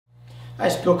Hi,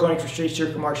 it's Bill Koenig for Straight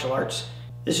Circle Martial Arts.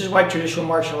 This is why traditional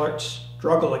martial arts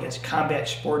struggle against combat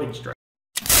sporting strikes.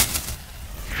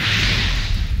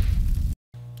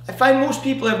 I find most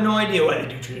people have no idea why they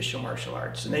do traditional martial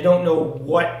arts, and they don't know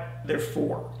what they're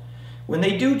for. When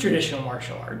they do traditional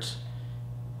martial arts,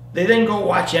 they then go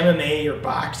watch MMA or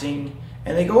boxing,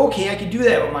 and they go, okay, I can do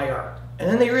that with my art. And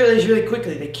then they realize really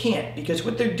quickly they can't, because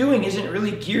what they're doing isn't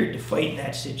really geared to fight in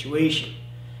that situation.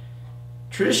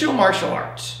 Traditional martial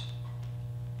arts,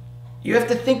 you have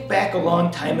to think back a long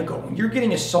time ago when you're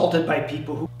getting assaulted by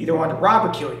people who either want to rob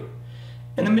or kill you.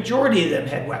 And the majority of them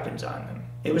had weapons on them.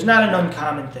 It was not an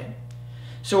uncommon thing.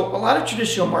 So a lot of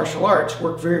traditional martial arts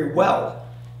work very well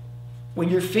when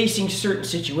you're facing certain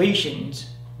situations,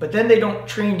 but then they don't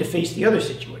train to face the other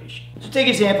situation. So take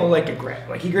an example like a grab,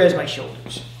 like he grabs my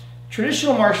shoulders.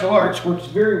 Traditional martial arts works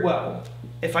very well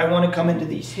if I want to come into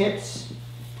these hits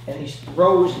and these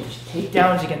throws and these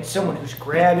takedowns against someone who's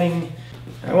grabbing.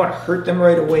 I want to hurt them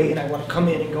right away, and I want to come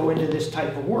in and go into this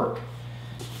type of work.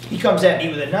 He comes at me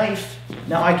with a knife.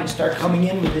 Now I can start coming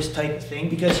in with this type of thing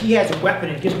because he has a weapon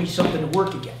and gives me something to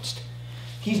work against.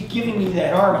 He's giving me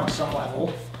that arm on some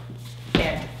level,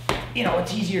 and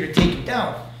it's easier to take him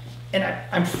down. And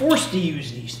I'm forced to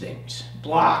use these things: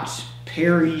 blocks,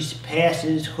 parries,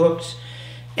 passes, hooks.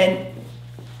 And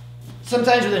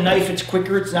sometimes with a knife it's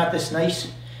quicker, it's not this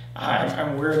nice.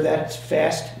 I'm aware of that, it's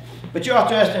fast. But you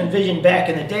also have to envision back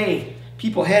in the day,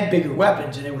 people had bigger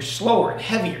weapons and they were slower and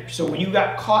heavier. So when you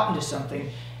got caught into something,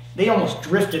 they almost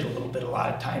drifted a little bit a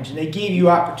lot of times, and they gave you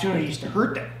opportunities to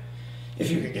hurt them if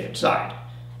you could get inside.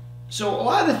 So a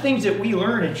lot of the things that we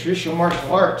learn in traditional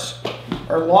martial arts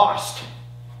are lost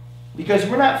because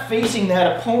we're not facing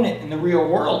that opponent in the real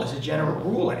world as a general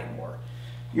rule anymore.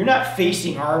 You're not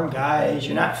facing armed guys,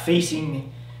 you're not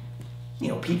facing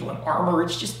people in armor.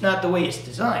 It's just not the way it's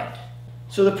designed.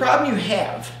 So the problem you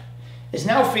have is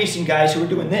now facing guys who are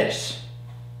doing this.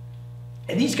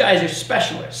 And these guys are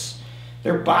specialists.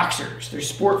 They're boxers, they're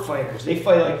sport fighters, they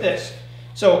fight like this.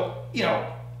 So,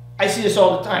 I see this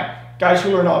all the time. Guys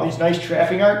who learn all these nice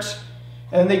trapping arts,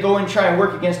 and then they go and try and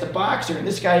work against a boxer, and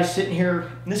this guy's sitting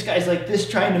here, and this guy's like this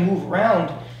trying to move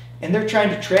around, and they're trying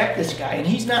to trap this guy, and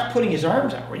he's not putting his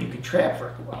arms out where you can trap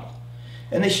very well.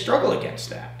 And they struggle against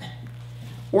that.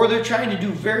 Or they're trying to do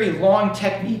very long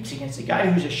techniques against a guy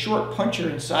who's a short puncher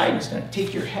inside and is going to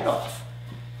take your head off.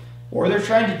 Or they're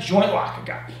trying to joint lock a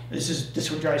guy. This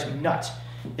is what drives me nuts.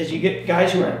 Is you get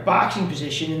guys who are in a boxing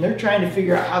position and they're trying to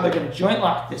figure out how they're going to joint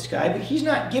lock this guy, but he's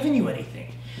not giving you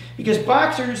anything. Because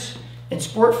boxers and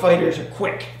sport fighters are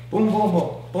quick. Boom, boom,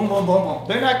 boom. Boom, boom, boom, boom.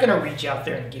 They're not going to reach out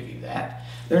there and give you that.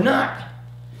 They're not.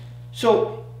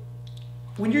 So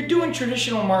when you're doing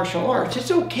traditional martial arts,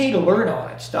 it's okay to learn all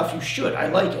that stuff. You should. I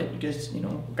like it because,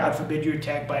 God forbid you're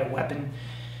attacked by a weapon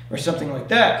or something like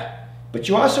that. But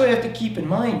you also have to keep in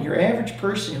mind your average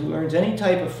person who learns any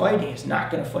type of fighting is not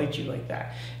going to fight you like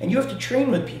that. And you have to train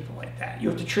with people like that. You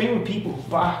have to train with people who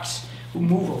box, who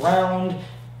move around,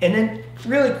 and then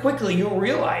really quickly you'll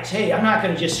realize, hey, I'm not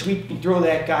going to just sweep and throw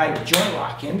that guy and joint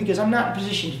lock him because I'm not in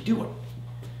position to do it.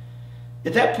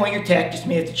 At that point, your tactics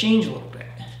may have to change a little bit.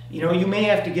 You may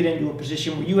have to get into a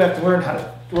position where you have to learn how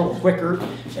to throw quicker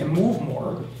and move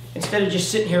more instead of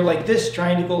just sitting here like this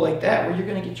trying to go like that where you're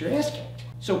going to get your ass kicked.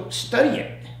 So study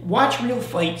it. Watch real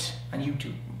fights on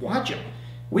YouTube. Watch them.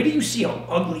 Where do you see how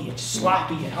ugly and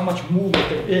sloppy and how much movement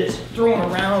there is throwing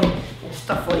around and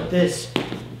stuff like this?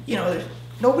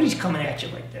 Nobody's coming at you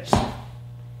like this.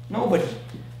 Nobody.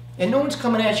 And no one's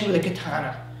coming at you with a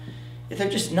katana. They're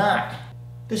just not.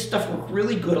 This stuff worked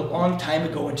really good a long time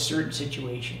ago in certain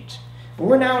situations. But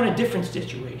we're now in a different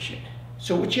situation.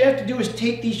 So what you have to do is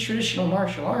take these traditional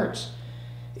martial arts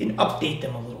and update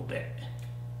them a little bit.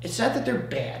 It's not that they're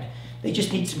bad. They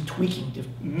just need some tweaking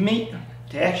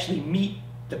to actually meet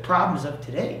the problems of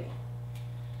today.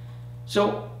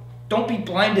 So don't be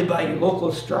blinded by your local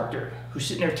instructor who's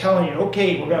sitting there telling you,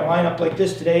 okay, we're going to line up like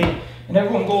this today, and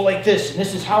everyone go like this, and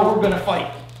this is how we're going to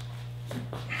fight.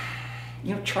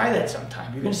 Try that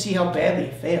sometime. You're going to see how badly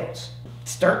it fails.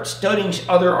 Start studying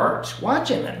other arts. Watch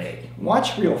MMA.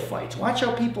 Watch real fights. Watch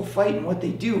how people fight and what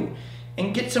they do,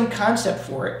 and get some concept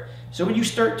for it. So when you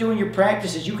start doing your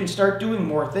practices, you can start doing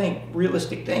more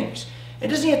realistic things. It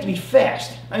doesn't have to be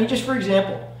fast. Just for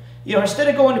example, instead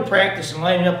of going to practice and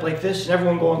lining up like this and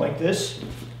everyone going like this,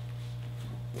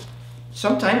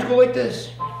 sometimes go like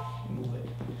this. Move it.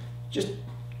 Just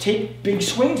take big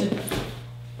swings at them.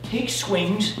 Take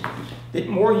swings that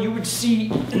more you would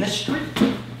see in the street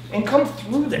and come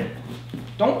through them.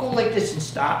 Don't go like this and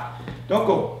stop. Don't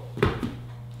go.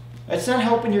 That's not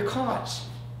helping your cause.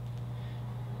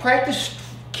 Practice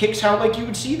kicks how like you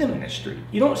would see them in the street.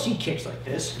 You don't see kicks like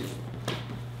this.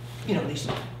 You know, these.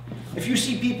 If you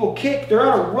see people kick, they're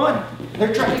on a run.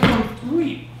 They're trying to come through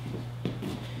you.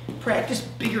 Practice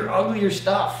bigger, uglier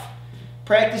stuff.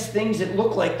 Practice things that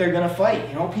look like they're gonna fight.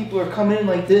 You know, people are coming in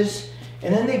like this,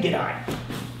 and then they get on.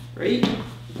 Right?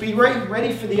 Be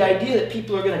ready for the idea that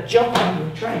people are gonna jump on you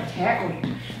and try and tackle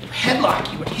you, or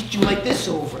headlock you and hit you like this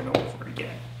over and over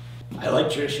again. I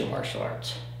like traditional martial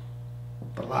arts,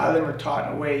 but a lot of them are taught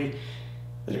in a way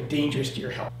that are dangerous to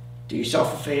your health. Do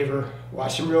yourself a favor,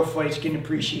 watch some real fights, get an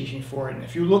appreciation for it, and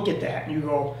if you look at that and you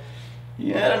go,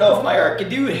 yeah, I don't know if my art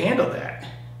could handle that,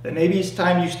 then maybe it's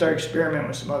time you start experimenting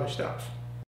with some other stuff.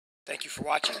 Thank you for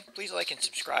watching. Please like and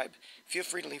subscribe. Feel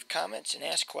free to leave comments and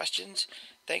ask questions.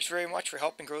 Thanks very much for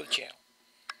helping grow the channel.